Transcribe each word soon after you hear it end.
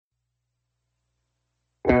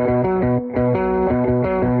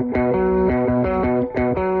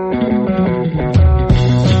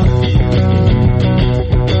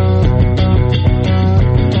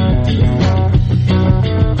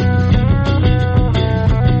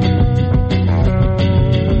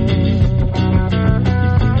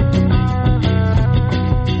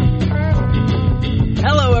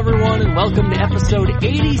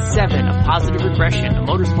87 of Positive Regression, a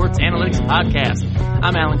motorsports analytics podcast.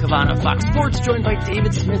 I'm Alan Cavana of Fox Sports, joined by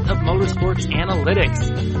David Smith of Motorsports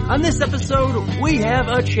Analytics. On this episode, we have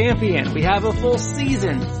a champion. We have a full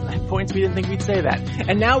season. At points we didn't think we'd say that.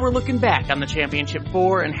 And now we're looking back on the Championship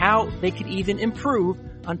 4 and how they could even improve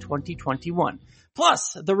on 2021.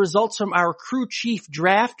 Plus, the results from our crew chief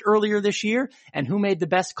draft earlier this year and who made the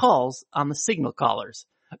best calls on the signal callers.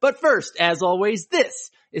 But first, as always, this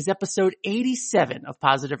is episode 87 of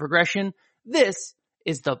Positive Regression. This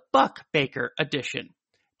is the Buck Baker edition.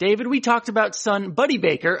 David, we talked about son Buddy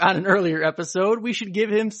Baker on an earlier episode. We should give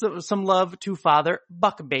him some love to father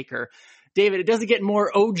Buck Baker. David, it doesn't get more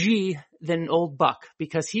OG than old Buck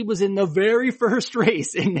because he was in the very first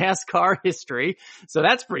race in NASCAR history. So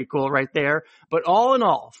that's pretty cool right there. But all in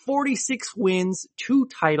all, 46 wins, 2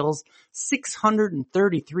 titles,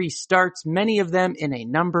 633 starts, many of them in a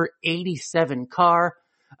number 87 car.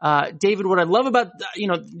 David, what I love about,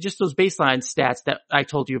 just those baseline stats that I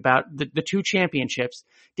told you about, the 2 championships.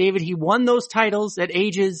 David, he won those titles at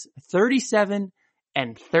ages 37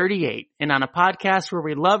 and 38. And on a podcast where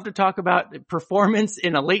we love to talk about performance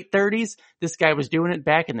in the late 30s, this guy was doing it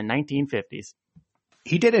back in the 1950s.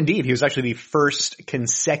 He did indeed. He was actually the first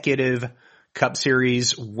consecutive Cup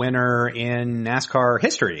Series winner in NASCAR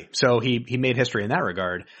history. So he made history in that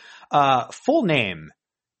regard. Full name,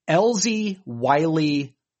 Elzie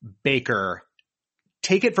Wiley Baker.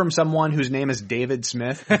 Take it from someone whose name is David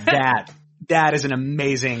Smith. That is an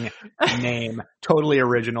amazing name. Totally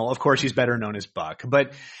original. Of course, he's better known as Buck.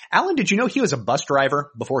 But Alan, did you know he was a bus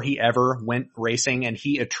driver before he ever went racing, and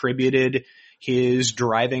he attributed his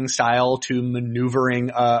driving style to maneuvering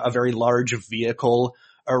a very large vehicle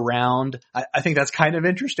around? I think that's kind of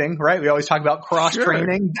interesting, right? We always talk about cross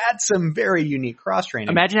training. That's some very unique cross training.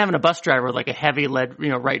 Imagine having a bus driver with like a heavy lead,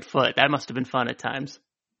 right foot. That must have been fun at times.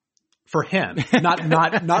 For him,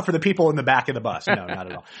 not for the people in the back of the bus. No,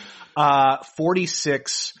 not at all.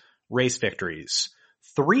 46 race victories,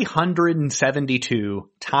 372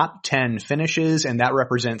 top 10 finishes, and that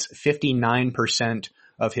represents 59%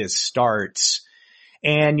 of his starts.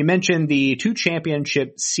 And you mentioned the 2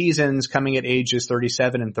 championship seasons coming at ages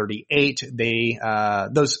 37 and 38.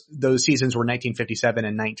 Those seasons were 1957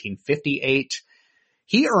 and 1958.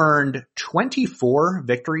 He earned 24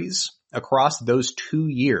 victories across those 2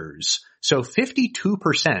 years. So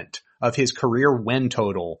 52% of his career win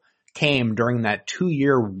total came during that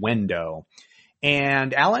 2-year window.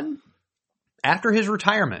 And Alan, after his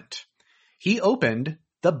retirement, he opened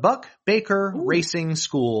the Buck Baker Racing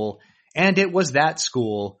School, and it was that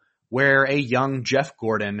school where a young Jeff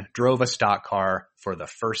Gordon drove a stock car for the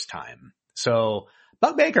first time. So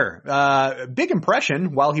Buck Baker, big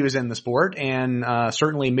impression while he was in the sport, and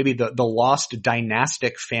certainly maybe the lost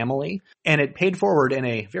dynastic family, and it paid forward in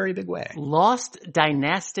a very big way. Lost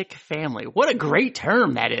dynastic family. What a great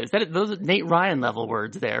term that is. Those are Nate Ryan level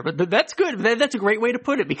words there, but that's good. That's a great way to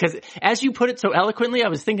put it, because as you put it so eloquently, I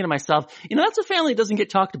was thinking to myself, that's a family that doesn't get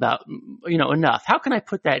talked about, enough. How can I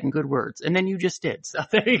put that in good words? And then you just did. So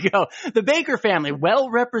there you go. The Baker family, well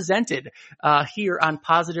represented here on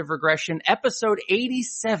Positive Regression, episode 87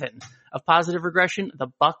 of Positive Regression, the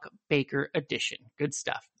Buck Baker edition. Good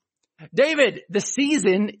stuff. David, the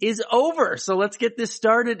season is over. So let's get this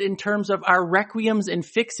started in terms of our requiems and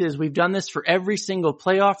fixes. We've done this for every single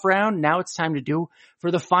playoff round. Now it's time to do for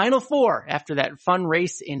the final 4 after that fun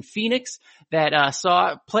race in Phoenix that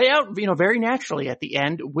saw play out, very naturally at the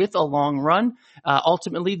end with a long run.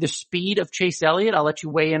 Ultimately, the speed of Chase Elliott, I'll let you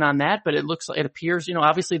weigh in on that, but it appears,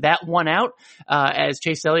 obviously that won out as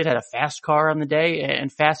Chase Elliott had a fast car on the day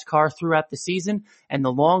and fast car throughout the season. And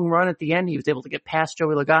the long run at the end, he was able to get past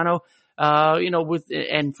Joey Logano.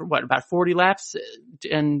 For about 40 laps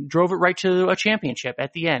and drove it right to a championship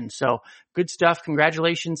at the end. So good stuff.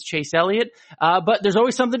 Congratulations, Chase Elliott. But there's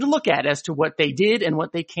always something to look at as to what they did and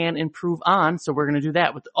what they can improve on. So we're going to do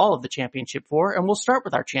that with all of the championship 4. And we'll start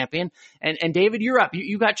with our champion. And David, you're up.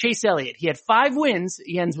 You got Chase Elliott. He had 5 wins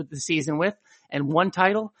he ends with the season with and 1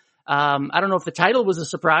 title. I don't know if the title was a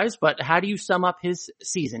surprise, but how do you sum up his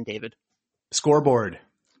season, David? Scoreboard.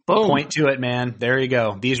 Boom. Point to it, man. There you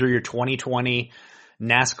go. These are your 2020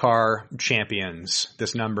 NASCAR champions,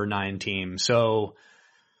 this number 9 team. So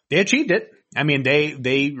they achieved it. I mean,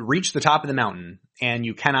 they reached the top of the mountain, and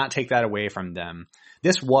you cannot take that away from them.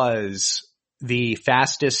 This was the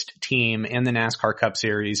fastest team in the NASCAR Cup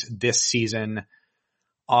Series this season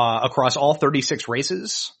across all 36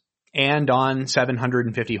 races and on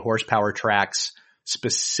 750 horsepower tracks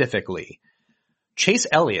specifically. Chase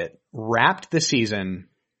Elliott wrapped the season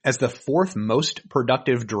as the 4th most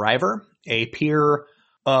productive driver, a peer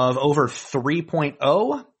of over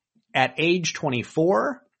 3.0 at age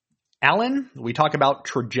 24, Alan, we talk about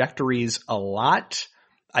trajectories a lot.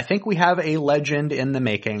 I think we have a legend in the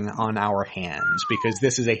making on our hands because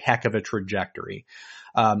this is a heck of a trajectory.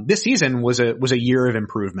 This season was a year of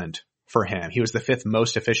improvement for him. He was the 5th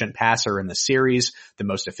most efficient passer in the series, the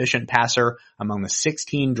most efficient passer among the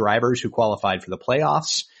 16 drivers who qualified for the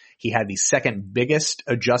playoffs. He had the 2nd biggest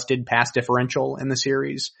adjusted pass differential in the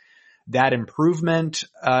series. That improvement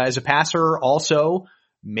as a passer also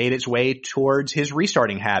made its way towards his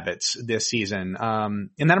restarting habits this season. And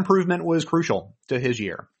that improvement was crucial to his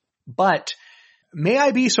year. But may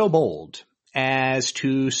I be so bold as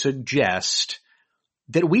to suggest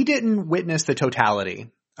that we didn't witness the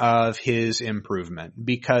totality of his improvement,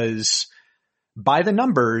 because by the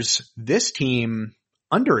numbers, this team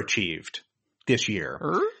underachieved this year.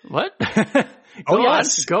 What?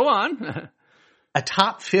 Yes. Go on. A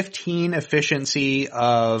top 15 efficiency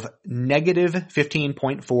of negative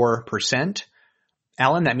 15.4%.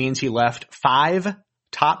 Alan, that means he left 5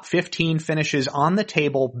 top 15 finishes on the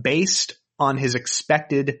table based on his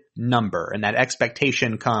expected number. And that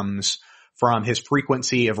expectation comes from his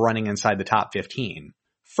frequency of running inside the top 15.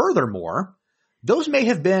 Furthermore, those may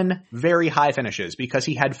have been very high finishes because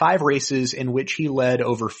he had 5 races in which he led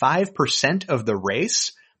over 5% of the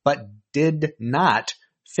race, but did not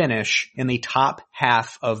finish in the top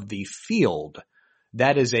half of the field.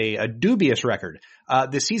 That is a dubious record.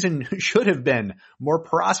 The season should have been more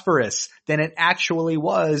prosperous than it actually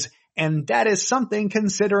was, and that is something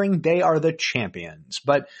considering they are the champions.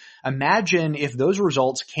 But imagine if those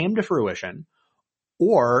results came to fruition,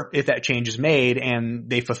 or if that change is made and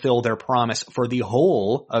they fulfill their promise for the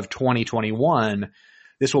whole of 2021,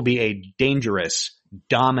 this will be a dangerous,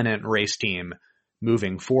 dominant race team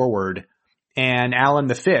moving forward. And Alan,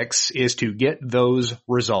 the fix is to get those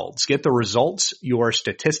results. Get the results your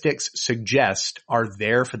statistics suggest are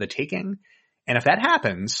there for the taking. And if that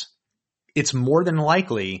happens, it's more than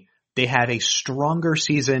likely they have a stronger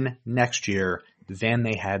season next year than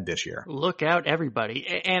they had this year. Look out, everybody.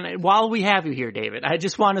 And while we have you here, David, I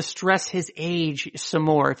just want to stress his age some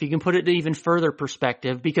more, if you can put it in even further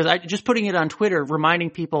perspective, because just putting it on Twitter, reminding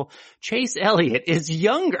people Chase Elliott is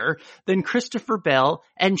younger than Christopher Bell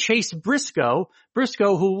and Chase Briscoe,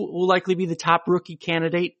 who will likely be the top rookie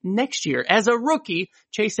candidate next year. As a rookie,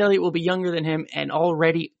 Chase Elliott will be younger than him and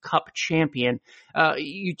already Cup champion.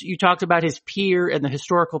 You talked about his peer and the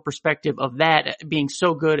historical perspective of that being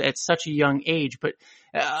so good at such a young age, but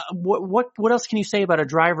what else can you say about a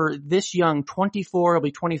driver this young, 24, he'll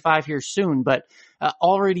be 25 here soon, but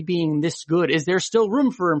already being this good? Is there still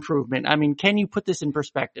room for improvement? I mean, can you put this in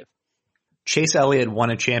perspective? Chase Elliott won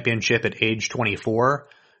a championship at age 24.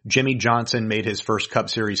 Jimmy Johnson made his first Cup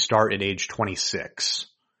Series start at age 26.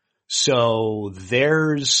 So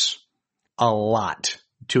there's a lot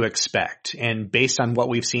to expect. And based on what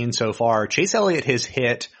we've seen so far, Chase Elliott has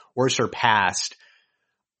hit or surpassed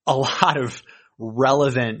a lot of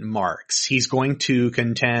relevant marks. He's going to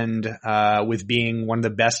contend with being one of the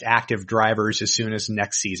best active drivers as soon as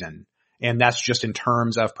next season. And that's just in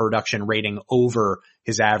terms of production rating over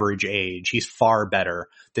his average age. He's far better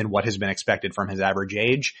than what has been expected from his average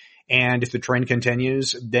age. And if the trend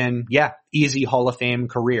continues, then yeah, easy Hall of Fame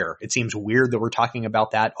career. It seems weird that we're talking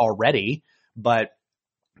about that already, but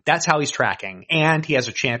that's how he's tracking. And he has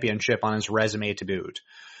a championship on his resume to boot.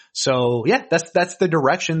 So yeah, that's the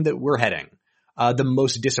direction that we're heading. The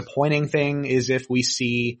most disappointing thing is if we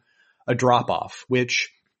see a drop off,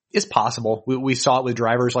 which is possible. We saw it with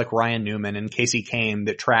drivers like Ryan Newman and Casey Kane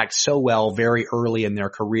that tracked so well very early in their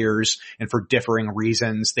careers, and for differing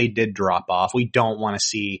reasons, they did drop off. We don't want to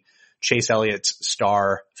see Chase Elliott's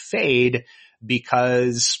star fade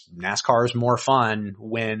because NASCAR is more fun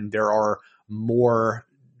when there are more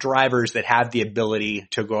drivers that have the ability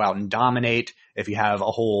to go out and dominate. If you have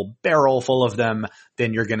a whole barrel full of them,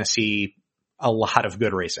 then you're going to see a lot of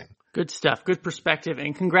good racing. Good stuff. Good perspective.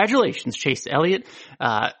 And congratulations, Chase Elliott,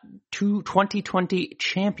 2020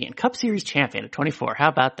 champion, Cup Series champion at 24. How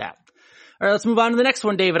about that? All right, let's move on to the next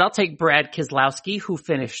one, David. I'll take Brad Keselowski, who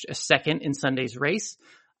finished second in Sunday's race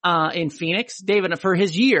in Phoenix. David, for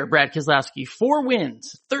his year, Brad Keselowski, 4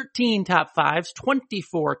 wins, 13 top 5s,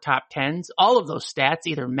 24 top 10s. All of those stats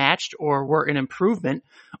either matched or were an improvement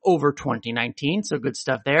over 2019. So good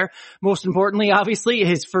stuff there. Most importantly, obviously,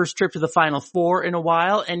 his first trip to the Final Four in a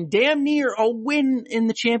while and damn near a win in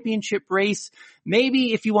the championship race.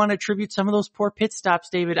 Maybe if you want to attribute some of those poor pit stops,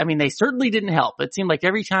 David, I mean, they certainly didn't help. It seemed like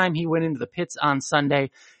every time he went into the pits on Sunday,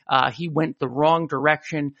 he went the wrong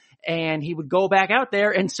direction, and he would go back out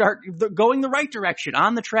there and start going the right direction.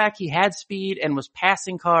 On the track, he had speed and was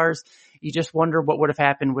passing cars. You just wonder what would have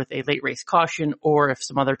happened with a late race caution or if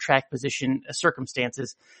some other track position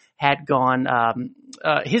circumstances had gone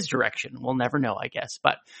his direction. We'll never know, I guess.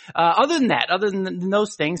 But other than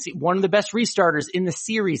those things, one of the best restarters in the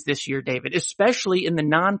series this year, David, especially in the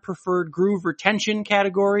non-preferred groove retention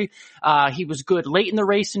category. He was good late in the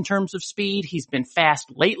race in terms of speed. He's been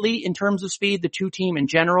fast lately in terms of speed, the two team in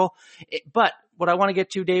general. But what I want to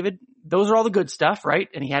get to, David, those are all the good stuff, right?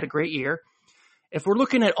 And he had a great year. If we're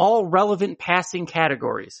looking at all relevant passing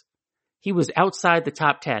categories, he was outside the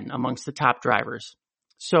top 10 amongst the top drivers.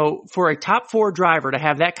 So for a top 4 driver to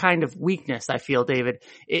have that kind of weakness, I feel, David,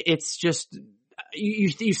 it's just,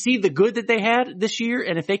 you see the good that they had this year.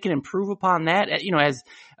 And if they can improve upon that, as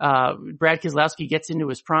Brad Keselowski gets into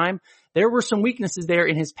his prime, there were some weaknesses there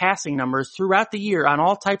in his passing numbers throughout the year on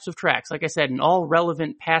all types of tracks. Like I said, in all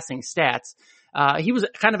relevant passing stats, he was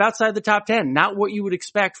kind of outside the top 10, not what you would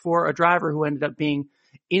expect for a driver who ended up being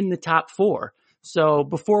in the top 4. So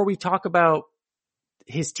before we talk about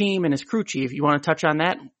his team and his crew chief, you want to touch on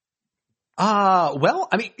that? Well,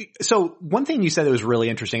 I mean, so one thing you said that was really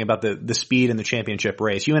interesting about the speed in the championship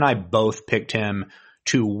race, you and I both picked him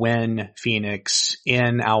to win Phoenix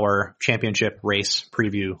in our championship race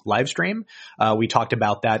preview live stream. We talked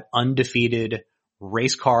about that undefeated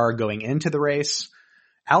race car going into the race.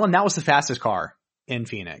 Alan, that was the fastest car in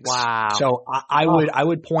Phoenix. Wow. So I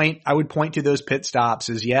would point to those pit stops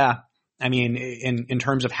as, I mean, in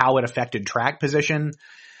terms of how it affected track position,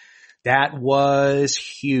 that was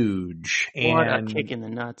huge. What a kick in the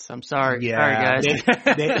nuts. I'm sorry. Yeah, sorry,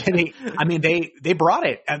 guys. They brought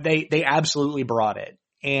it. They absolutely brought it.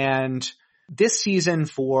 And this season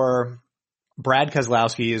for Brad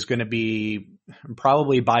Keselowski is going to be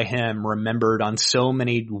probably by him remembered on so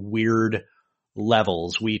many weird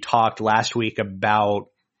levels. We talked last week about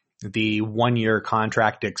the 1-year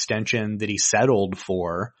contract extension that he settled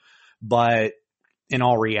for. But in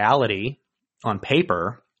all reality, on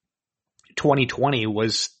paper, 2020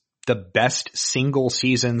 was the best single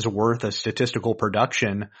season's worth of statistical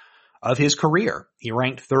production of his career. He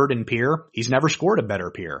ranked 3rd in Peer. He's never scored a better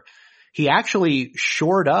Peer. He actually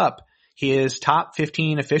shored up his top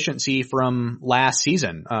 15 efficiency from last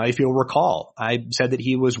season. If you'll recall, I said that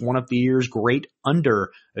he was one of the year's great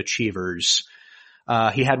underachievers.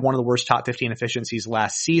 He had one of the worst top 15 efficiencies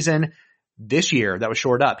last season. This year, that was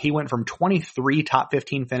shored up. He went from 23 top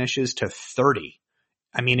 15 finishes to 30.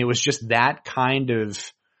 I mean, it was just that kind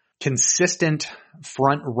of consistent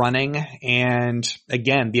front running. And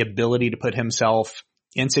again, the ability to put himself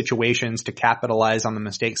in situations to capitalize on the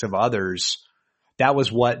mistakes of others. That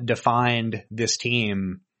was what defined this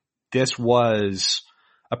team. This was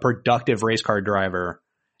a productive race car driver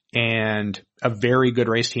and a very good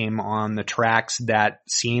race team on the tracks that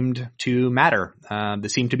seemed to matter, that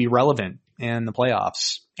seemed to be relevant in the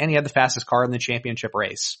playoffs. And he had the fastest car in the championship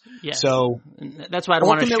race. Yes. So that's why I don't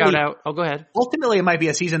want to shout out. Oh, go ahead. Ultimately, it might be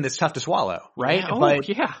a season that's tough to swallow, right?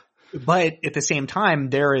 Yeah. But at the same time,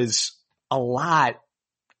 there is a lot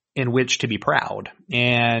in which to be proud.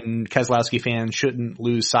 And Keselowski fans shouldn't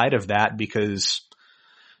lose sight of that because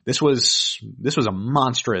this was a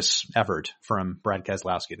monstrous effort from Brad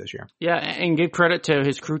Keselowski this year. Yeah, and give credit to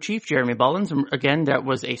his crew chief, Jeremy Bullins. Again, that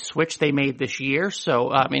was a switch they made this year. So,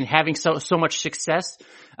 I mean, having so much success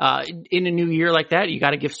in a new year like that, you got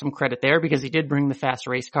to give some credit there because he did bring the fast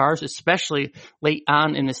race cars, especially late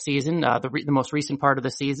on in the season, the most recent part of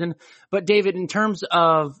the season. But David, in terms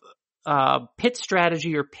of pit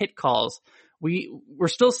strategy or pit calls, we're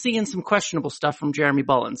still seeing some questionable stuff from Jeremy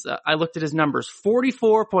Bullins. I looked at his numbers,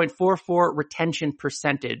 44.44 retention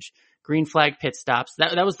percentage, green flag pit stops.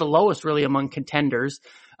 That was the lowest really among contenders.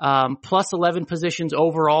 Plus 11 positions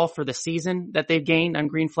overall for the season that they've gained on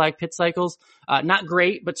green flag pit cycles. Not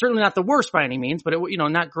great, but certainly not the worst by any means, but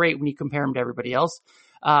not great when you compare them to everybody else.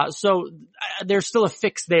 So there's still a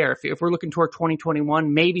fix there. If we're looking toward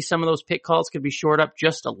 2021, maybe some of those pit calls could be shored up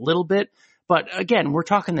just a little bit. But again, we're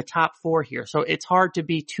talking the top 4 here. So it's hard to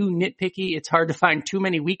be too nitpicky. It's hard to find too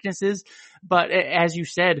many weaknesses. But as you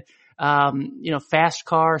said, fast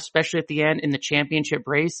car, especially at the end in the championship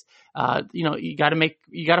race, you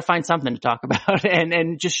gotta find something to talk about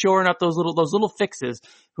and just shoring up those little fixes.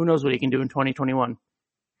 Who knows what he can do in 2021.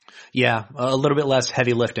 Yeah, a little bit less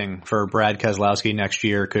heavy lifting for Brad Keselowski next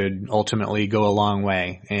year could ultimately go a long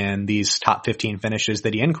way. And these top 15 finishes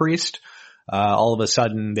that he increased, all of a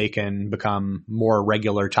sudden they can become more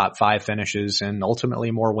regular top 5 finishes and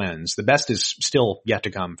ultimately more wins. The best is still yet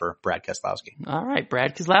to come for Brad Keselowski. All right,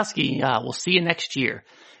 Brad Keselowski. We'll see you next year.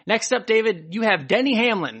 Next up, David, you have Denny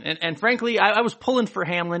Hamlin. And frankly, I was pulling for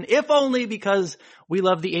Hamlin, if only because we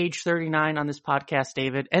love the age 39 on this podcast,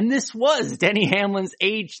 David. And this was Denny Hamlin's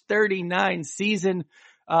age 39 season.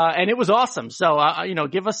 And it was awesome. So,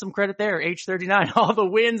 give us some credit there. H39, all the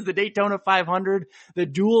wins, the Daytona 500, the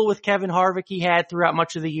duel with Kevin Harvick he had throughout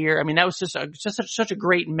much of the year. I mean, that was just such a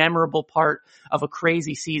great, memorable part of a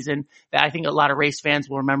crazy season that I think a lot of race fans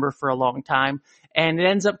will remember for a long time. And it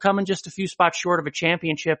ends up coming just a few spots short of a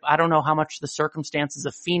championship. I don't know how much the circumstances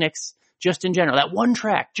of Phoenix, just in general, that one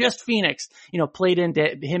track, just Phoenix, played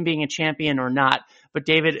into him being a champion or not. But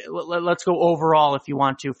David, let's go overall, if you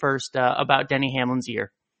want to, first, about Denny Hamlin's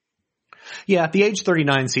year. Yeah, the age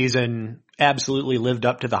 39 season absolutely lived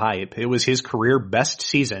up to the hype. It was his career best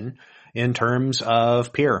season in terms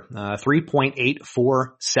of PIR,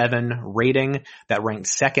 3.847 rating that ranked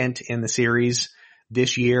second in the series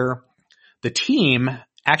this year. The team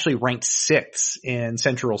actually ranked 6th in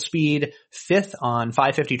Central Speed, 5th on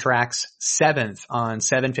 550 tracks, 7th on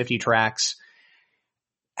 750 tracks.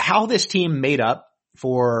 How this team made up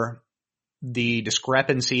for the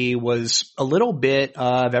discrepancy was a little bit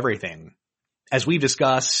of everything. As we've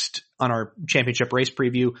discussed on our championship race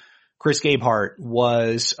preview, Chris Gabehart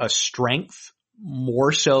was a strength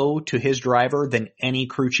more so to his driver than any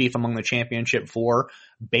crew chief among the championship 4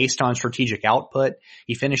 based on strategic output.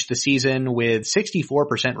 He finished the season with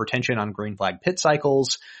 64% retention on green flag pit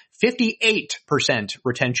cycles, 58%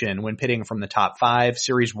 retention when pitting from the top 5.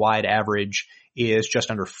 Series-wide average is just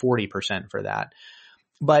under 40% for that.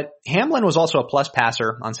 But Hamlin was also a plus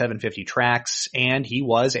passer on 750 tracks, and he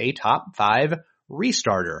was a top 5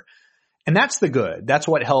 restarter. And that's the good. That's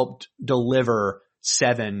what helped deliver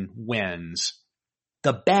 7 wins.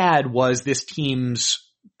 The bad was this team's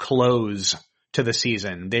close to the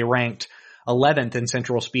season. They ranked 11th in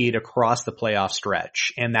Central Speed across the playoff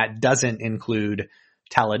stretch, and that doesn't include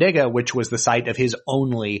Talladega, which was the site of his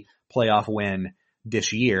only playoff win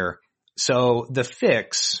this year. So the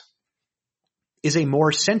fix is a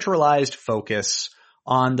more centralized focus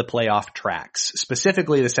on the playoff tracks,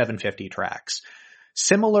 specifically the 750 tracks.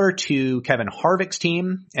 Similar to Kevin Harvick's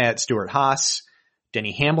team at Stewart-Haas,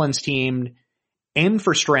 Denny Hamlin's team aimed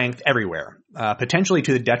for strength everywhere, potentially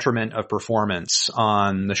to the detriment of performance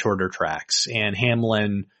on the shorter tracks. And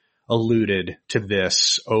Hamlin alluded to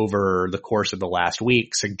this over the course of the last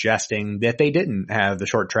week, suggesting that they didn't have the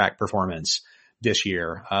short track performance this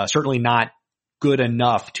year. Certainly not good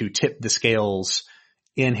enough to tip the scales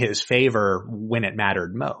in his favor when it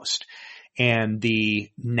mattered most. And the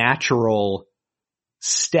natural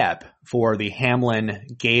step for the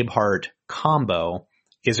Hamlin-Gabehart combo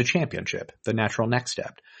is a championship, the natural next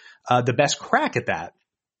step. The best crack at that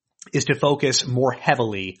is to focus more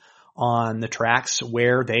heavily on the tracks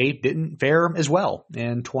where they didn't fare as well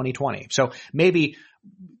in 2020. So maybe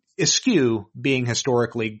eschew being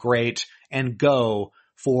historically great and go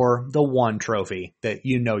for the one trophy that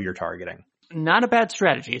you know you're targeting. Not a bad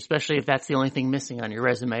strategy, especially if that's the only thing missing on your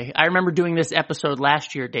resume. I remember doing this episode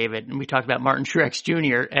last year, David, and we talked about Martin Truex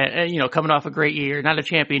Jr. And coming off a great year, not a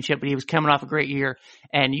championship, but he was coming off a great year.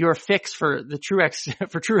 And your fix for the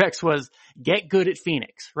Truex was get good at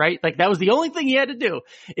Phoenix, right? Like that was the only thing he had to do,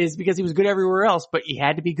 is because he was good everywhere else, but you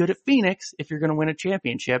had to be good at Phoenix if you're going to win a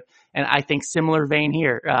championship. And I think similar vein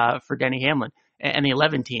here, for Denny Hamlin and the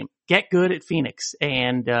 11 team. Get good at Phoenix,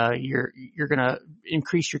 and you're going to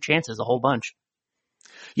increase your chances a whole bunch.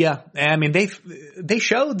 Yeah, I mean they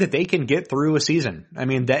showed that they can get through a season. I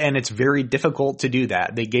mean, and it's very difficult to do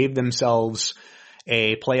that. They gave themselves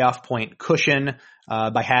a playoff point cushion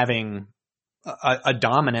by having a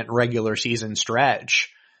dominant regular season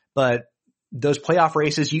stretch, but those playoff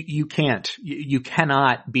races you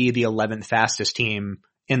cannot be the 11th fastest team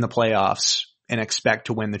in the playoffs and expect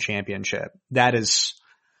to win the championship. That is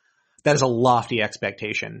a lofty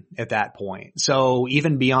expectation at that point. So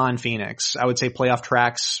even beyond Phoenix, I would say playoff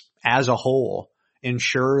tracks as a whole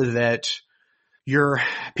ensure that you're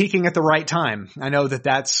peaking at the right time. I know that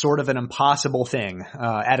that's sort of an impossible thing.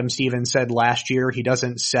 Adam Stevens said last year he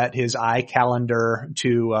doesn't set his iCalendar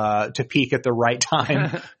to peak at the right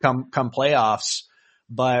time come playoffs,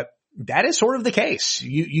 but that is sort of the case.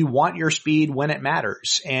 You want your speed when it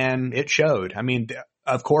matters, and it showed. I mean,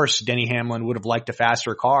 of course, Denny Hamlin would have liked a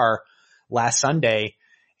faster car last Sunday,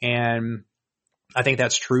 and I think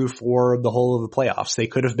that's true for the whole of the playoffs. They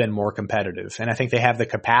could have been more competitive, and I think they have the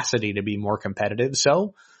capacity to be more competitive.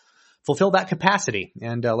 So fulfill that capacity,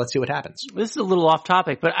 and let's see what happens. This is a little off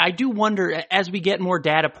topic, but I do wonder, as we get more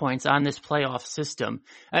data points on this playoff system,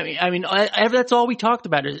 I mean, that's all we talked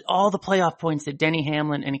about is all the playoff points that Denny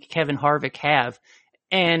Hamlin and Kevin Harvick have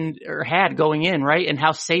or had going in, right? And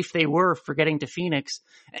how safe they were for getting to Phoenix.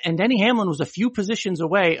 And Denny Hamlin was a few positions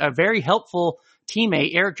away, a very helpful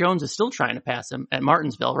teammate, Eric Jones, is still trying to pass him at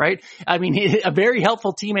Martinsville, right? I mean, a very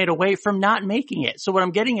helpful teammate away from not making it. So what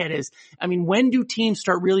I'm getting at is, I mean, when do teams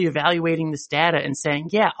start really evaluating this data and saying,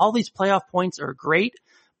 yeah, all these playoff points are great,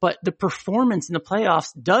 but the performance in the playoffs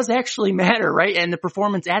does actually matter, right? And the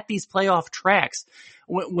performance at these playoff tracks,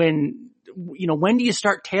 when do you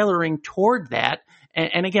start tailoring toward that?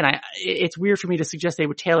 And again, it's weird for me to suggest they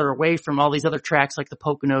would tailor away from all these other tracks like the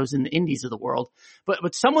Poconos and the Indies of the world.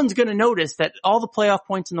 But someone's going to notice that all the playoff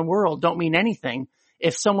points in the world don't mean anything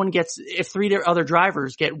if three other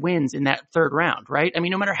drivers get wins in that third round, right? I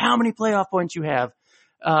mean, no matter how many playoff points you have,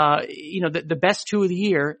 the best two of the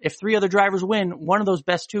year, if three other drivers win, one of those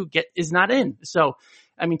best two is not in. So,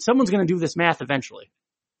 I mean, someone's going to do this math eventually.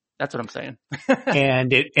 That's what I'm saying.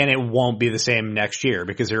 and it won't be the same next year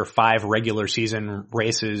because there are 5 regular season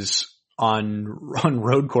races on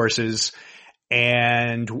road courses.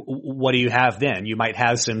 And what do you have then? You might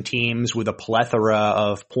have some teams with a plethora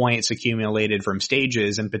of points accumulated from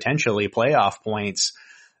stages and potentially playoff points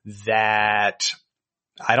that,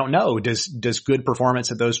 I don't know, does good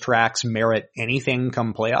performance at those tracks merit anything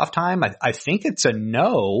come playoff time? I think it's a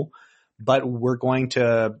no, but we're going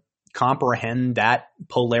to comprehend that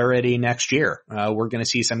polarity next year. We're going to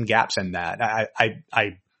see some gaps in that.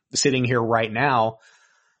 I sitting here right now,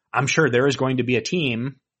 I'm sure there is going to be a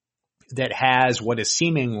team that has what is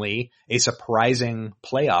seemingly a surprising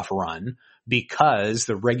playoff run because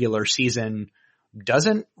the regular season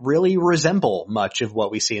doesn't really resemble much of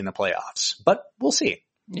what we see in the playoffs, but we'll see.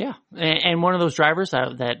 Yeah. And one of those drivers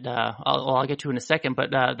that I'll get to in a second,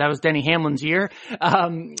 but that was Denny Hamlin's year. I'll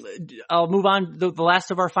move on. The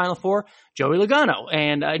last of our final 4, Joey Logano,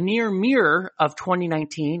 and a near mirror of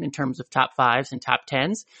 2019 in terms of top 5s and top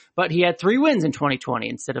 10s, but he had 3 wins in 2020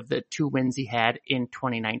 instead of the 2 wins he had in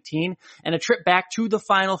 2019, and a trip back to the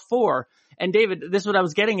final 4. And David, this is what I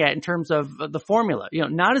was getting at in terms of the formula.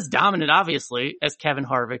 Not as dominant, obviously, as Kevin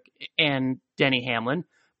Harvick and Denny Hamlin,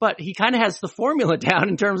 but he kind of has the formula down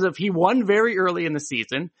in terms of he won very early in the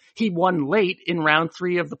season. He won late in round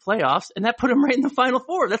 3 of the playoffs, and that put him right in the final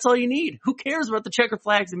 4. That's all you need. Who cares about the checker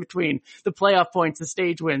flags in between, the playoff points, the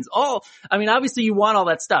stage wins? Obviously you want all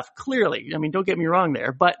that stuff, clearly. I mean, don't get me wrong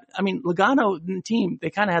there. But, I mean, Logano and the team, they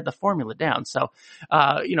kind of had the formula down. So,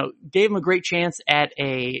 gave him a great chance at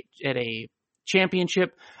a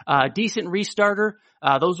championship, decent restarter.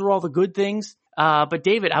 Those were all the good things. But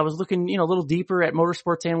David, I was looking, a little deeper at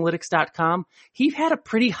motorsportsanalytics.com. He had a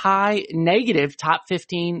pretty high negative top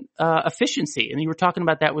 15, efficiency. And you were talking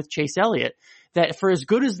about that with Chase Elliott, that for as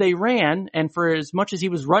good as they ran and for as much as he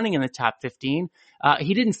was running in the top 15,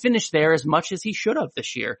 he didn't finish there as much as he should have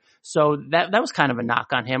this year. So that was kind of a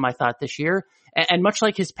knock on him, I thought, this year. And much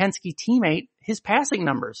like his Penske teammate, his passing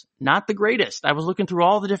numbers, not the greatest. I was looking through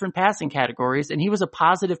all the different passing categories, and he was a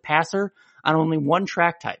positive passer on only one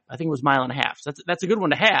track type. I think it was 1.5 miles. So that's a good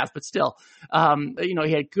one to have, but still,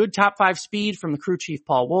 he had good top 5 speed from the crew chief,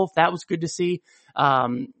 Paul Wolfe. That was good to see.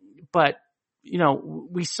 But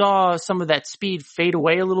we saw some of that speed fade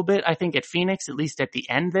away a little bit, I think, at Phoenix, at least at the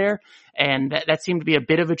end there. And that seemed to be a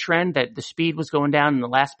bit of a trend, that the speed was going down in the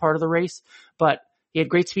last part of the race. But he had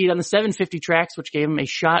great speed on the 750 tracks, which gave him a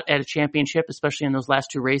shot at a championship, especially in those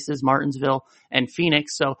last 2 races, Martinsville and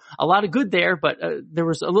Phoenix. So a lot of good there, but there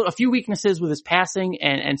was a few weaknesses with his passing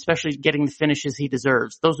and especially getting the finishes he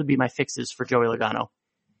deserves. Those would be my fixes for Joey Logano.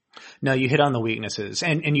 No, you hit on the weaknesses.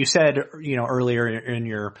 And you said, earlier in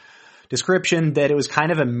your description that it was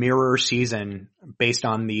kind of a mirror season based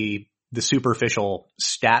on the superficial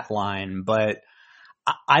stat line, but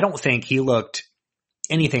I don't think he looked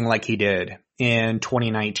anything like he did in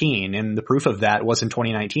 2019. And the proof of that was in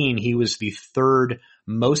 2019, he was the 3rd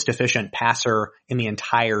most efficient passer in the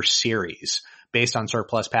entire series based on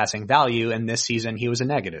surplus passing value. And this season he was a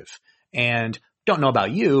negative. And don't know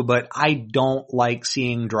about you, but I don't like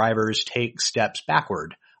seeing drivers take steps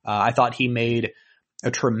backward. I thought he made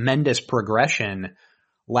a tremendous progression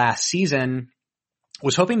last season.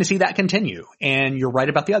 Was hoping to see that continue. And you're right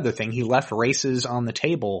about the other thing. He left races on the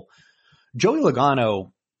table. Joey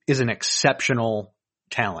Logano is an exceptional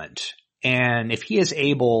talent. And if he is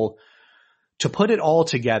able to put it all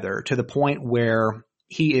together to the point where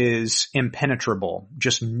he is impenetrable,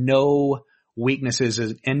 just no weaknesses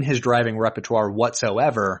in his driving repertoire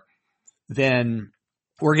whatsoever, then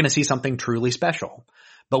we're going to see something truly special.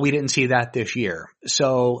 But we didn't see that this year.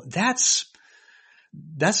 So that's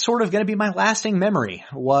sort of going to be my lasting memory.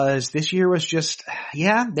 Was this year was just,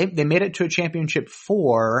 they made it to a championship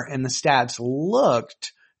 4 and the stats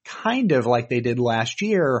looked kind of like they did last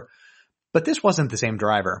year, but this wasn't the same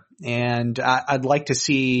driver. And I'd like to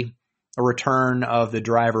see a return of the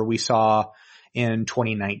driver we saw in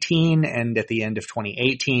 2019 and at the end of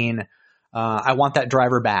 2018. I want that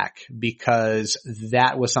driver back because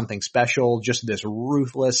that was something special. Just this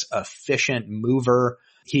ruthless, efficient mover.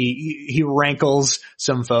 He rankles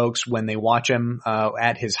some folks when they watch him,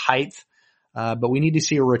 at his height. But we need to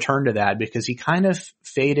see a return to that because he kind of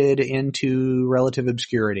faded into relative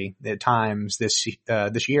obscurity at times this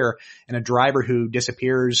year. And a driver who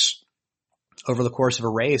disappears over the course of a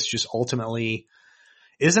race just ultimately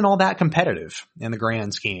isn't all that competitive in the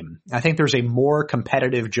grand scheme. I think there's a more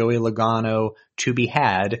competitive Joey Logano to be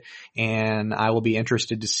had, and I will be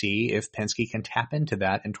interested to see if Penske can tap into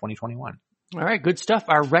that in 2021. All right, good stuff.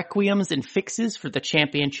 Our requiems and fixes for the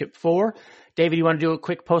Championship 4. David, you want to do a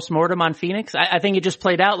quick postmortem on Phoenix? I think it just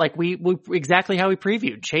played out like we exactly how we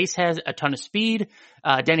previewed. Chase has a ton of speed.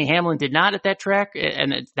 Denny Hamlin did not at that track,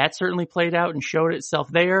 and that certainly played out and showed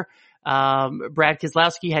itself there. Brad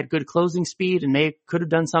Keselowski had good closing speed and could have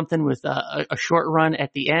done something with a short run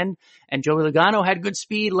at the end. And Joey Logano had good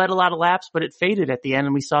speed, led a lot of laps, but it faded at the end.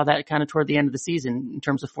 And we saw that kind of toward the end of the season in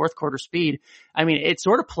terms of fourth quarter speed. I mean, it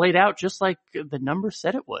sort of played out just like the numbers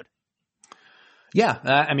said it would. Yeah.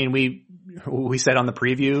 I mean, we said on the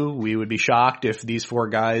preview, we would be shocked if these four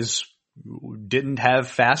guys didn't have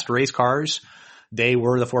fast race cars. They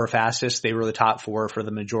were the four fastest. They were the top four for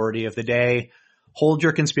the majority of the day. Hold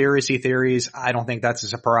your conspiracy theories. I don't think that's a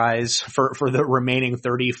surprise for the remaining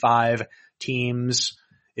 35 teams.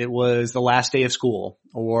 It was the last day of school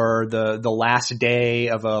or the last day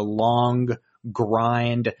of a long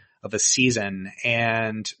grind of a season.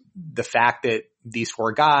 And the fact that these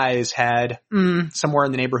four guys had somewhere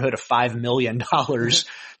in the neighborhood of $5 million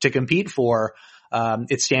to compete for,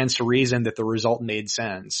 it stands to reason that the result made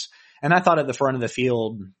sense. And I thought at the front of the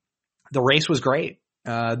field, the race was great.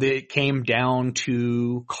 It came down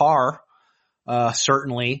to car,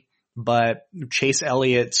 certainly, but Chase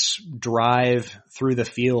Elliott's drive through the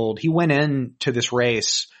field, he went into this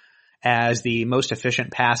race as the most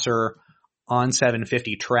efficient passer on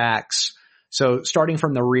 750 tracks. So starting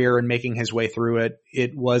from the rear and making his way through it,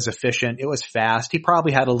 it was efficient. It was fast. He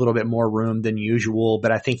probably had a little bit more room than usual,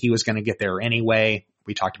 but I think he was going to get there anyway.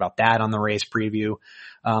 We talked about that on the race preview.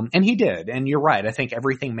 And he did. And you're right. I think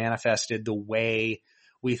everything manifested the way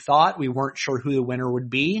we thought. We weren't sure who the winner would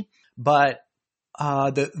be, but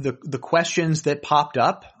the questions that popped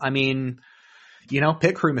up, I mean,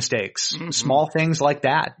 pit crew mistakes, small things like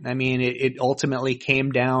that. I mean, it ultimately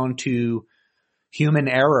came down to human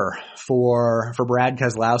error for Brad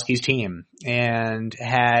Keselowski's team. And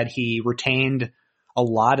had he retained a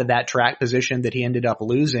lot of that track position that he ended up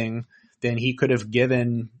losing, then he could have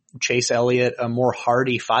given Chase Elliott a more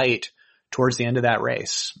hardy fight towards the end of that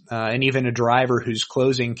race. And even a driver whose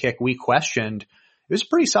closing kick we questioned, it was a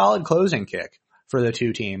pretty solid closing kick for the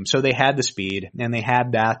two teams. So they had the speed and they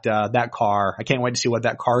had that car. I can't wait to see what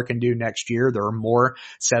that car can do next year. There are more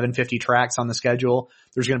 750 tracks on the schedule.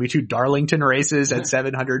 There's going to be 2 Darlington races at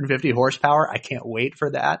 750 horsepower. I can't wait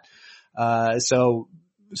for that. So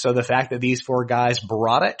the fact that these four guys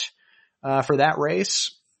brought it, for that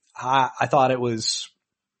race, I thought it was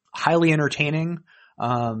highly entertaining,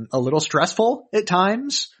 a little stressful at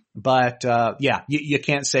times, but, you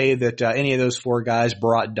can't say that, any of those four guys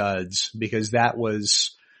brought duds because that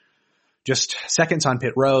was just seconds on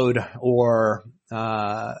pit road or,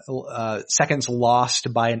 seconds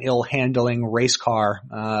lost by an ill handling race car,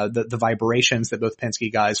 the vibrations that both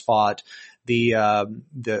Penske guys fought,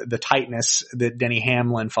 the tightness that Denny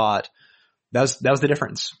Hamlin fought. That was the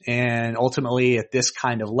difference. And ultimately at this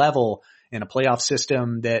kind of level in a playoff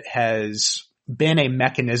system that has been a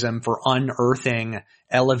mechanism for unearthing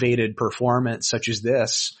elevated performance such as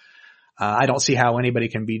this, I don't see how anybody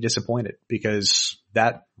can be disappointed because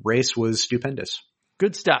that race was stupendous.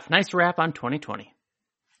 Good stuff. Nice wrap on 2020.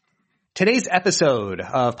 Today's episode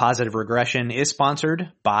of Positive Regression is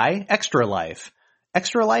sponsored by Extra Life.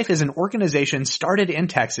 Extra Life is an organization started in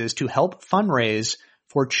Texas to help fundraise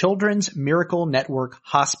for Children's Miracle Network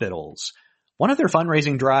hospitals. One of their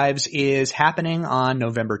fundraising drives is happening on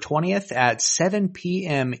November 20th at 7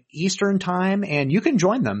 p.m. Eastern Time, and you can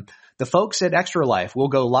join them. The folks at Extra Life will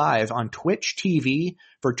go live on Twitch TV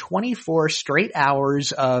for 24 straight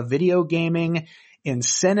hours of video gaming,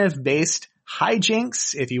 incentive-based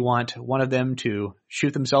hijinks. If you want one of them to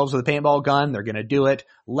shoot themselves with a paintball gun, they're going to do it.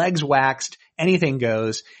 Legs waxed, anything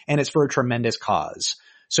goes, and it's for a tremendous cause.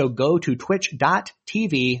 So go to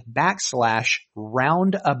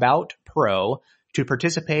twitch.tv/roundaboutpro to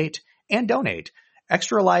participate and donate.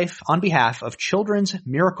 Extra Life on behalf of Children's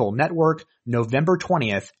Miracle Network, November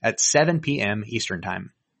 20th at 7 p.m. Eastern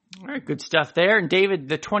Time. All right, good stuff there. And David,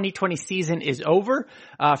 the 2020 season is over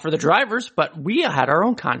for the drivers, but we had our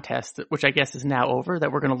own contest, which I guess is now over,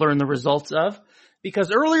 that we're going to learn the results of.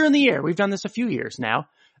 Because earlier in the year, we've done this a few years now,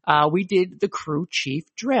 we did the crew chief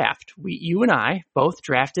draft. You and I both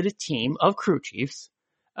drafted a team of crew chiefs,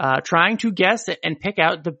 trying to guess and pick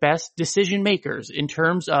out the best decision makers in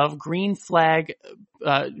terms of green flag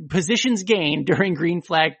positions gained during green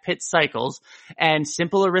flag pit cycles, and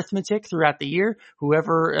simple arithmetic throughout the year.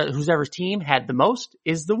 Whoever's team had the most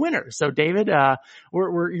is the winner. So David,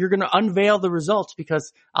 you're going to unveil the results,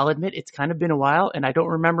 because I'll admit it's kind of been a while and I don't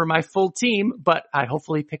remember my full team, but I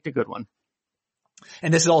hopefully picked a good one.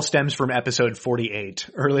 And this all stems from episode 48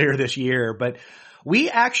 earlier this year, but we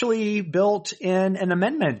actually built in an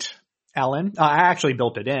amendment, Alan. I actually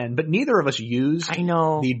built it in, but neither of us used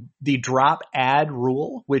the drop add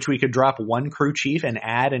rule, which we could drop one crew chief and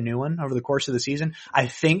add a new one over the course of the season. I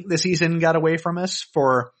think the season got away from us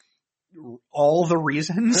for all the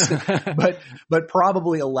reasons, but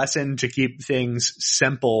probably a lesson to keep things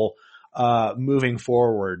simple, moving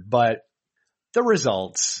forward. But the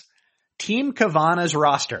results: Team Cavana's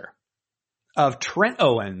roster of Trent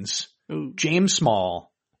Owens, James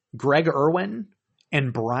Small, Greg Irwin,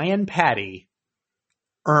 and Brian Patty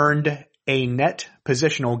earned a net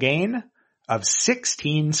positional gain of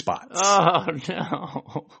 16 spots. Oh,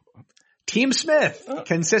 no. Team Smith,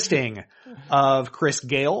 consisting of Chris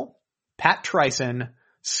Gale, Pat Trison,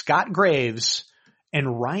 Scott Graves,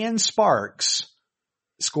 and Ryan Sparks,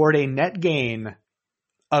 scored a net gain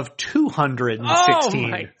of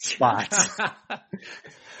 216 spots.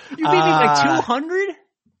 You mean like 200?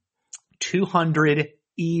 200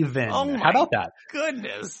 even. Oh my How about that?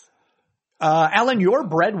 Goodness. Alan, your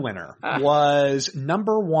breadwinner was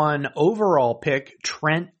number one overall pick,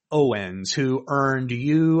 Trent Owens, who earned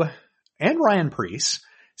you and Ryan Preece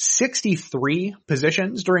 63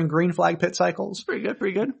 positions during green flag pit cycles. Pretty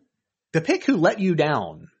good. The pick who let you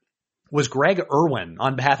down was Greg Irwin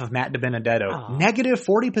on behalf of Matt DiBenedetto, negative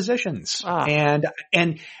 40 positions. And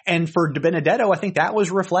for DiBenedetto, I think that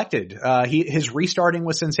was reflected. His restarting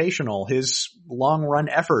was sensational. His long run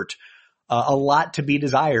effort, a lot to be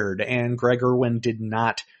desired, and Greg Irwin did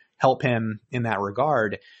not help him in that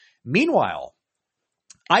regard. Meanwhile,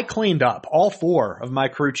 I cleaned up. All four of my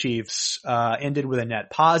crew chiefs, ended with a net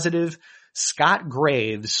positive. Scott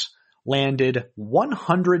Graves landed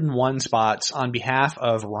 101 spots on behalf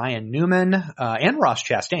of Ryan Newman, and Ross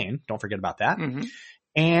Chastain. Don't forget about that. Mm-hmm.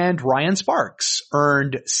 And Ryan Sparks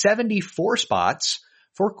earned 74 spots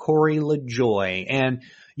for Corey LaJoie. And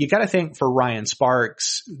you got to think, for Ryan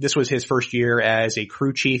Sparks, this was his first year as a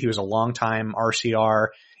crew chief. He was a longtime RCR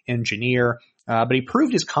engineer, but he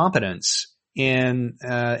proved his competence in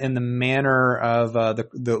the manner of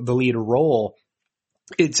the lead role.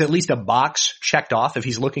 It's at least a box checked off if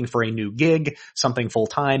he's looking for a new gig, something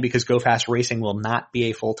full-time, because Go Fast Racing will not be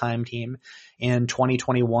a full-time team in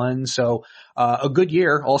 2021. So, a good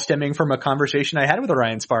year, all stemming from a conversation I had with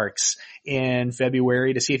Ryan Sparks in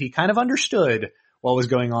February to see if he kind of understood what was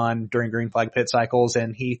going on during green flag pit cycles.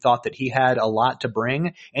 And he thought that he had a lot to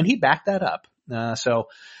bring, and he backed that up.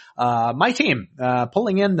 My team,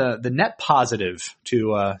 pulling in the net positive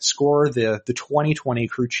to, score the 2020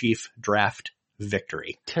 crew chief draft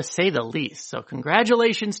victory, to say the least. So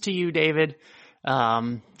congratulations to you, David. I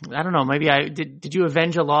don't know, maybe did you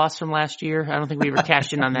avenge a loss from last year? I don't think we ever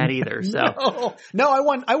cashed in on that either. So no, I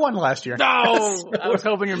won last year. No, I was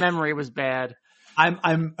hoping your memory was bad.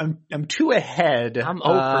 I'm 2 ahead. I'm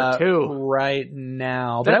 0 for 2 right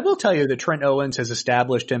now, but I will tell you that Trent Owens has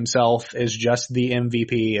established himself as just the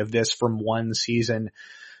MVP of this from one season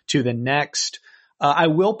to the next. I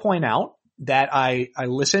will point out that I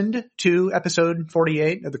listened to episode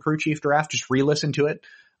 48 of the crew chief draft, just re-listened to it,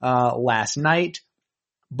 last night.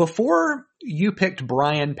 Before you picked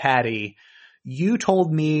Brian Patty, you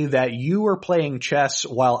told me that you were playing chess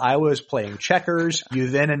while I was playing checkers. You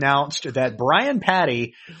then announced that Brian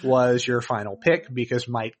Patty was your final pick because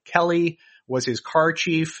Mike Kelly was his car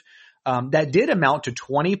chief. That did amount to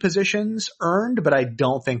 20 positions earned, but I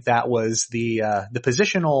don't think that was the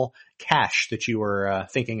positional cash that you were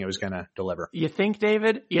thinking it was going to deliver. You think,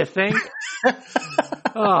 David? You think?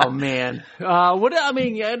 Oh man. I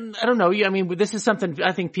don't know. I mean, this is something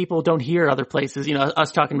I think people don't hear other places,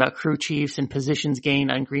 us talking about crew chiefs and positions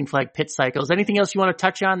gained on green flag pit cycles. Anything else you want to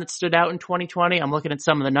touch on that stood out in 2020? I'm looking at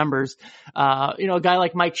some of the numbers. A guy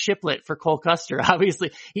like Mike Shiplett for Cole Custer,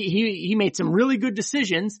 obviously he made some really good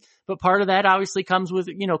decisions, but part of that obviously comes with,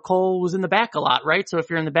 Cole was in the back a lot, right? So if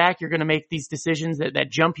you're in the back, you're going to make these decisions that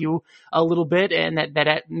jump you a little bit, and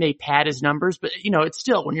that may pad his numbers. But, it's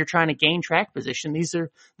still, when you're trying to gain track position, these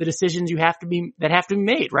are the decisions that have to be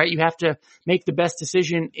made, right? You have to make the best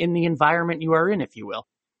decision in the environment you are in, if you will.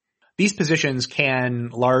 These positions can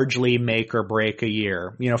largely make or break a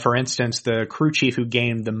year. For instance, the crew chief who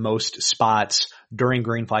gained the most spots during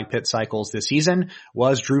green flag pit cycles this season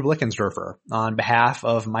was Drew Blickensderfer on behalf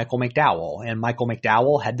of Michael McDowell. And Michael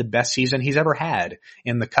McDowell had the best season he's ever had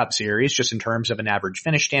in the Cup Series, just in terms of an average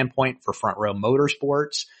finish standpoint for Front Row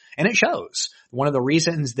Motorsports. And it shows. One of the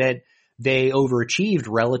reasons that they overachieved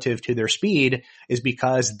relative to their speed is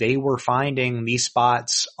because they were finding these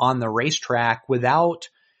spots on the racetrack without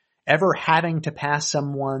ever having to pass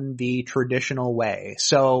someone the traditional way.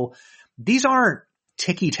 So these aren't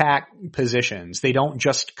ticky-tack positions. They don't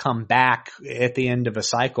just come back at the end of a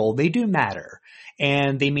cycle. They do matter,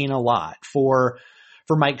 and they mean a lot. For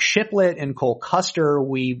Mike Shiplett and Cole Custer,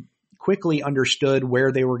 we quickly understood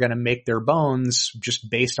where they were going to make their bones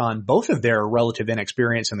just based on both of their relative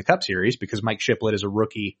inexperience in the Cup Series, because Mike Shiplett is a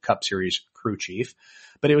rookie Cup Series crew chief.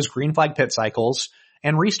 But it was green flag pit cycles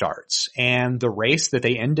and restarts. And the race that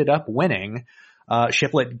they ended up winning,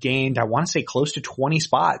 Shiplett gained, I want to say, close to 20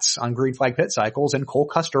 spots on green flag pit cycles, and Cole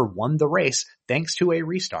Custer won the race thanks to a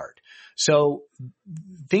restart. So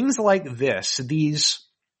things like this, these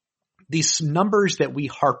numbers that we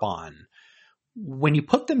harp on, when you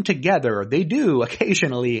put them together, they do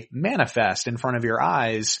occasionally manifest in front of your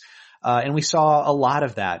eyes. And we saw a lot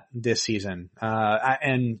of that this season.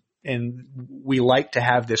 And we like to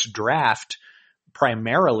have this draft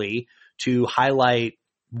primarily to highlight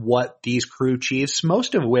what these crew chiefs,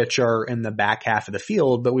 most of which are in the back half of the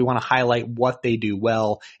field, but we want to highlight what they do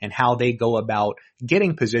well and how they go about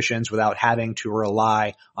getting positions without having to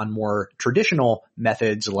rely on more traditional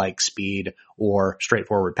methods like speed or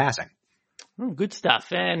straightforward passing. Good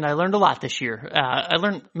stuff. And I learned a lot this year. Did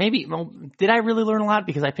I really learn a lot?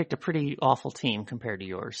 Because I picked a pretty awful team compared to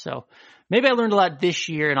yours. So maybe I learned a lot this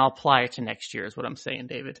year and I'll apply it to next year is what I'm saying,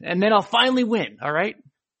 David. And then I'll finally win. All right.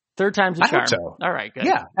 Third time's a charm. I hope so. All right, good.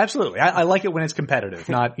 Yeah, absolutely. I like it when it's competitive,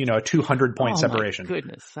 not, a 200-point separation. My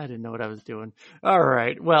goodness, I didn't know what I was doing. All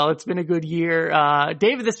right. Well, it's been a good year.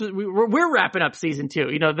 David, we're wrapping up season 2.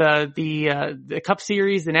 The Cup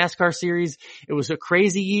Series, the NASCAR Series, it was a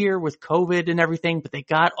crazy year with COVID and everything, but they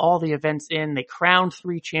got all the events in. They crowned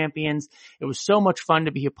 3 champions. It was so much fun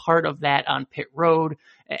to be a part of that on pit road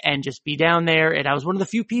and just be down there. And I was one of the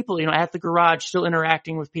few people, at the garage still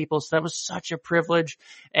interacting with people. So that was such a privilege.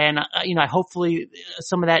 And, hopefully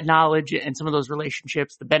some of that knowledge and some of those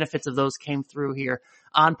relationships, the benefits of those came through here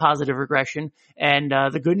on Positive Regression. And,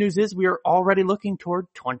 the good news is we are already looking toward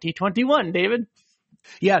 2021, David.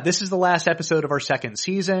 Yeah, this is the last episode of our second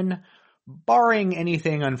season. Barring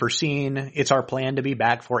anything unforeseen, it's our plan to be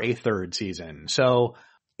back for a third season. So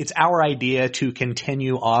it's our idea to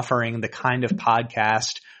continue offering the kind of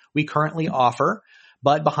podcast we currently offer,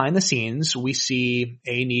 but behind the scenes, we see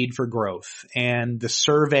a need for growth. And the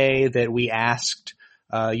survey that we asked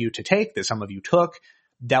you to take, that some of you took,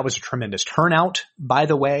 that was a tremendous turnout, by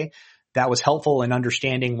the way. That was helpful in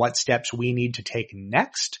understanding what steps we need to take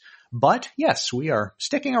next. But yes, we are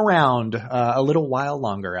sticking around a little while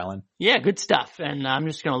longer, Ellen. Yeah, good stuff. And I'm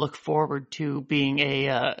just going to look forward to being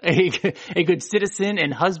a good citizen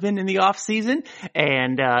and husband in the off season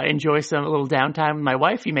and enjoy a little downtime with my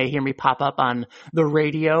wife. You may hear me pop up on the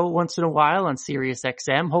radio once in a while on Sirius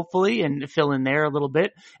XM, hopefully, and fill in there a little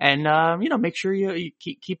bit. And make sure you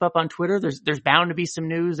keep up on Twitter. There's bound to be some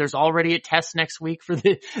news. There's already a test next week for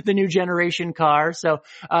the new generation car, so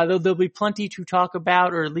there'll be plenty to talk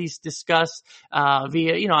about, or at least discuss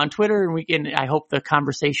via on Twitter, and I hope the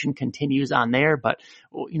conversation continues on there. But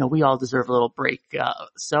we all deserve a little break,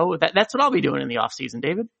 so that's what I'll be doing in the off season,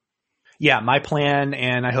 David. Yeah, my plan,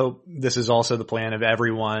 and I hope this is also the plan of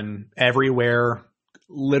everyone everywhere,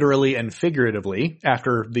 literally and figuratively,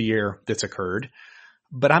 after the year that's occurred.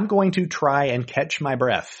 But I'm going to try and catch my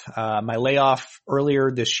breath. My layoff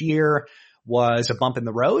earlier this year was a bump in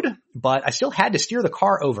the road, but I still had to steer the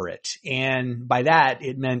car over it. And by that,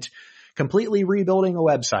 it meant completely rebuilding a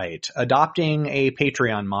website, adopting a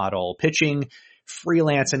Patreon model, pitching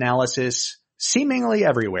freelance analysis seemingly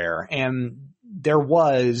everywhere. And there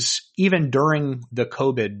was, even during the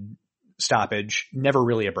COVID stoppage, never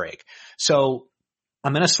really a break. So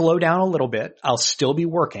I'm going to slow down a little bit. I'll still be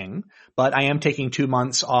working, but I am taking 2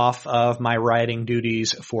 months off of my writing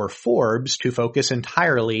duties for Forbes to focus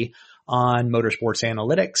entirely on motorsports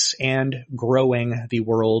analytics and growing the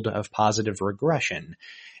world of positive regression.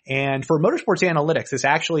 And for motorsports analytics, this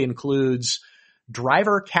actually includes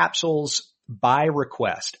driver capsules by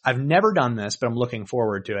request. I've never done this, but I'm looking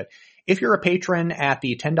forward to it. If you're a patron at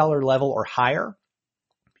the $10 level or higher,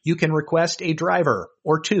 You can request a driver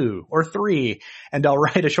or 2 or 3, and I'll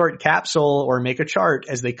write a short capsule or make a chart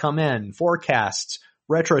as they come in, forecasts,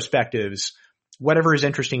 retrospectives, whatever is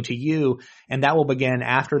interesting to you. And that will begin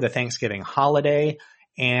after the Thanksgiving holiday.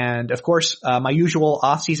 And of course, my usual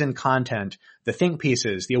off-season content, the think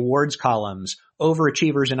pieces, the awards columns,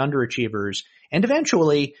 overachievers and underachievers, and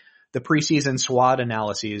eventually the preseason SWOT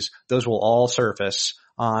analyses, those will all surface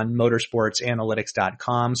on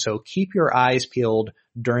motorsportsanalytics.com. So keep your eyes peeled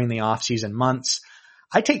during the off-season months.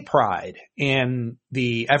 I take pride in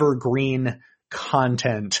the evergreen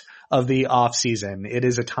content of the off-season. It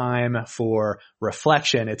is a time for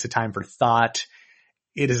reflection. It's a time for thought.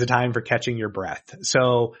 It is a time for catching your breath.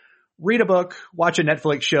 So read a book, watch a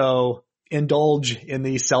Netflix show, indulge in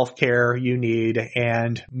the self-care you need,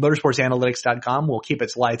 and motorsportsanalytics.com will keep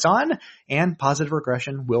its lights on and Positive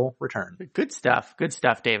Regression will return. Good stuff. Good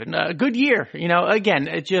stuff, David. Good year. Again,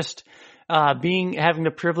 it just, having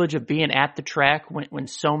the privilege of being at the track when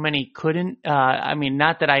so many couldn't.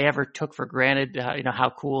 Not that I ever took for granted,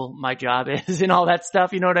 how cool my job is and all that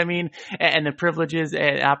stuff, you know what I mean? And the privileges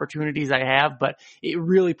and opportunities I have, but it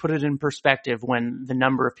really put it in perspective when the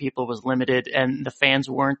number of people was limited and the fans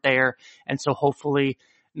weren't there. And so hopefully,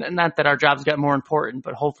 not that our jobs got more important,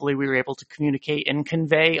 but hopefully we were able to communicate and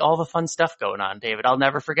convey all the fun stuff going on, David. I'll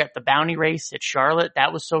never forget the bounty race at Charlotte.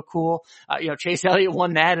 That was so cool. Chase Elliott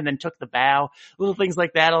won that and then took the bow. Little things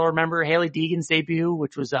like that. I'll remember Hailie Deegan's debut,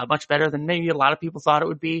 which was much better than maybe a lot of people thought it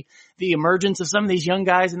would be. The emergence of some of these young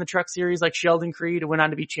guys in the truck series like Sheldon Creed, who went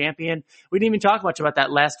on to be champion. We didn't even talk much about that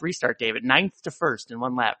last restart, David. 9th to 1st in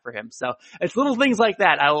one lap for him. So it's little things like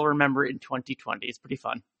that I will remember in 2020. It's pretty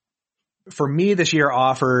fun. For me, this year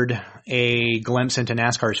offered a glimpse into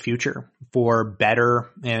NASCAR's future, for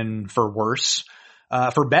better and for worse.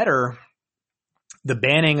 For better, the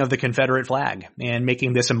banning of the Confederate flag and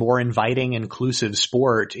making this a more inviting, inclusive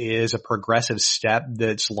sport is a progressive step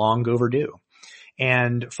that's long overdue.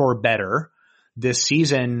 And for better, this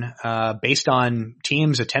season, based on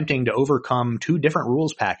teams attempting to overcome 2 different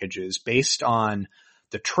rules packages, based on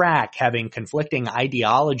the track having conflicting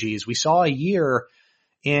ideologies, we saw a year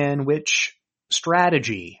in which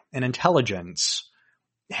strategy and intelligence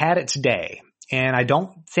had its day. And I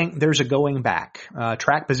don't think there's a going back.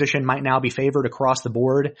 Track position might now be favored across the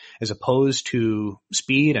board as opposed to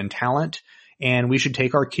speed and talent. And we should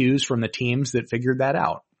take our cues from the teams that figured that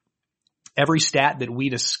out. Every stat that we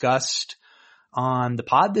discussed on the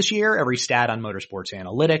pod this year, every stat on Motorsports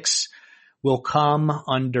Analytics will come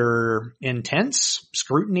under intense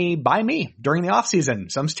scrutiny by me during the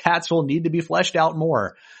offseason. Some stats will need to be fleshed out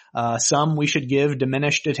more. Some we should give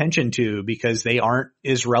diminished attention to because they aren't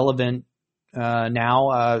as relevant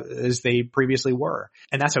now as they previously were.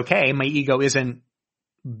 And that's okay. My ego isn't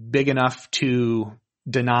big enough to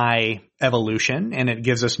deny evolution, and it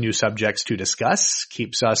gives us new subjects to discuss,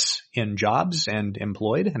 keeps us in jobs and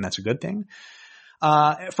employed, and that's a good thing.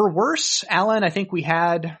 For worse, Alan, I think we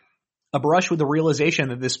had a brush with the realization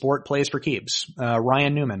that this sport plays for keeps.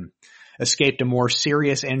 Ryan Newman escaped a more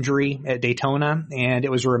serious injury at Daytona, and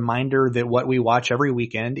it was a reminder that what we watch every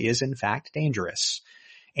weekend is in fact dangerous.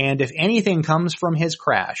 And if anything comes from his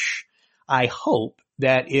crash, I hope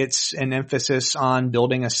that it's an emphasis on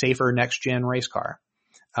building a safer next-gen race car.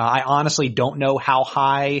 I honestly don't know how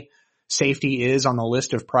high safety is on the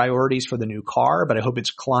list of priorities for the new car, but I hope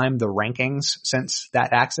it's climbed the rankings since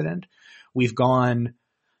that accident. We've gone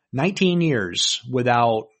 19 years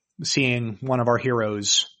without seeing one of our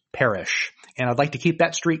heroes perish, and I'd like to keep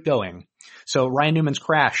that streak going. So Ryan Newman's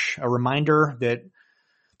crash, a reminder that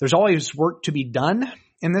there's always work to be done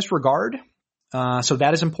in this regard. So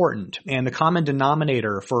that is important. And the common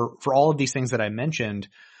denominator for all of these things that I mentioned,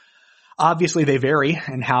 obviously they vary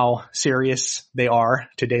in how serious they are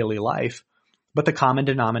to daily life, but the common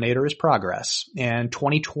denominator is progress. And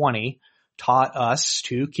 2020 taught us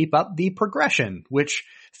to keep up the progression, which,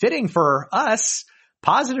 fitting for us,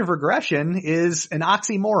 positive regression is an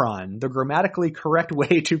oxymoron. The grammatically correct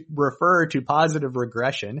way to refer to positive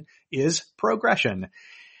regression is progression.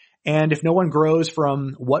 And if no one grows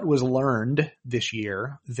from what was learned this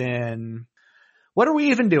year, then what are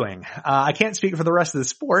we even doing? I can't speak for the rest of the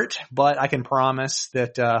sport, but I can promise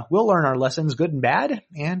that we'll learn our lessons, good and bad,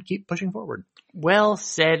 and keep pushing forward. Well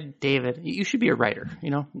said, David. You should be a writer.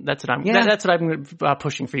 That's what I'm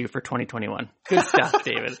pushing for you for 2021. Good stuff,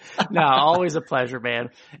 David. No, always a pleasure, man.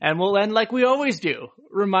 And we'll end like we always do,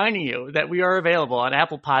 reminding you that we are available on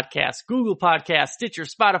Apple Podcasts, Google Podcasts, Stitcher,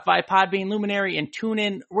 Spotify, Podbean, Luminary, and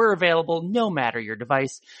TuneIn. We're available no matter your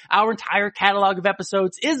device. Our entire catalog of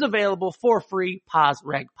episodes is available for free,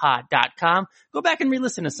 PausRegPod.com. Go back and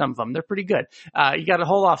re-listen to some of them. They're pretty good. You got a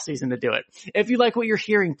whole off season to do it. If you like what you're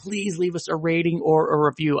hearing, please leave us a rating or a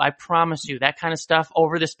review. I promise you that kind of stuff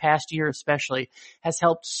over this past year especially has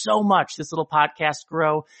helped so much this little podcast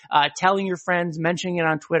grow. Telling your friends, mentioning it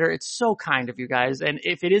on Twitter. It's so kind of you guys. And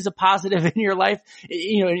if it is a positive in your life,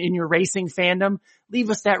 in your racing fandom, leave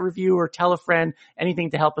us that review or tell a friend.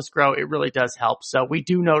 Anything to help us grow. It really does help. So we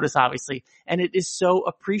do notice, obviously, and it is so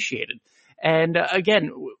appreciated. And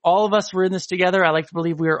again, all of us were in this together. I like to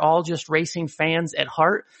believe we are all just racing fans at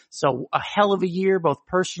heart. So a hell of a year, both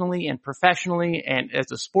personally and professionally and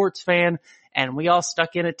as a sports fan. And we all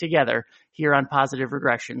stuck in it together here on Positive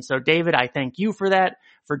Regression. So David, I thank you for that.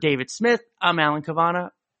 For David Smith, I'm Alan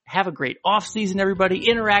Cavanna. Have a great off season, everybody.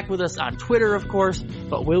 Interact with us on Twitter, of course,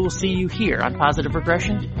 but we will see you here on Positive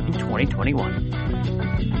Regression in 2021.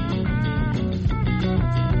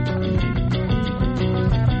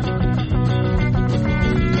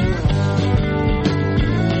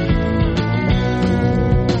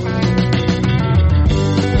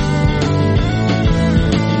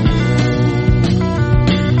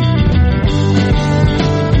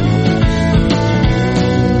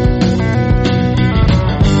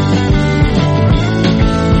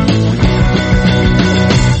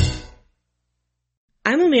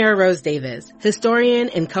 Amira Rose Davis, historian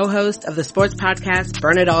and co-host of the sports podcast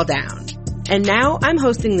Burn It All Down. And now I'm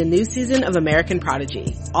hosting the new season of American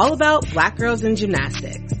Prodigy, all about Black girls in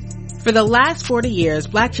gymnastics. For the last 40 years,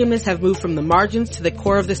 Black gymnasts have moved from the margins to the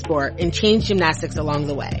core of the sport and changed gymnastics along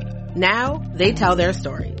the way. Now, they tell their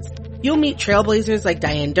stories. You'll meet trailblazers like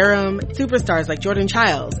Diane Durham, superstars like Jordan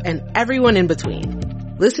Childs, and everyone in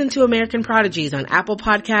between. Listen to American Prodigies on Apple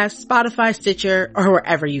Podcasts, Spotify, Stitcher, or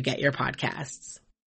wherever you get your podcasts.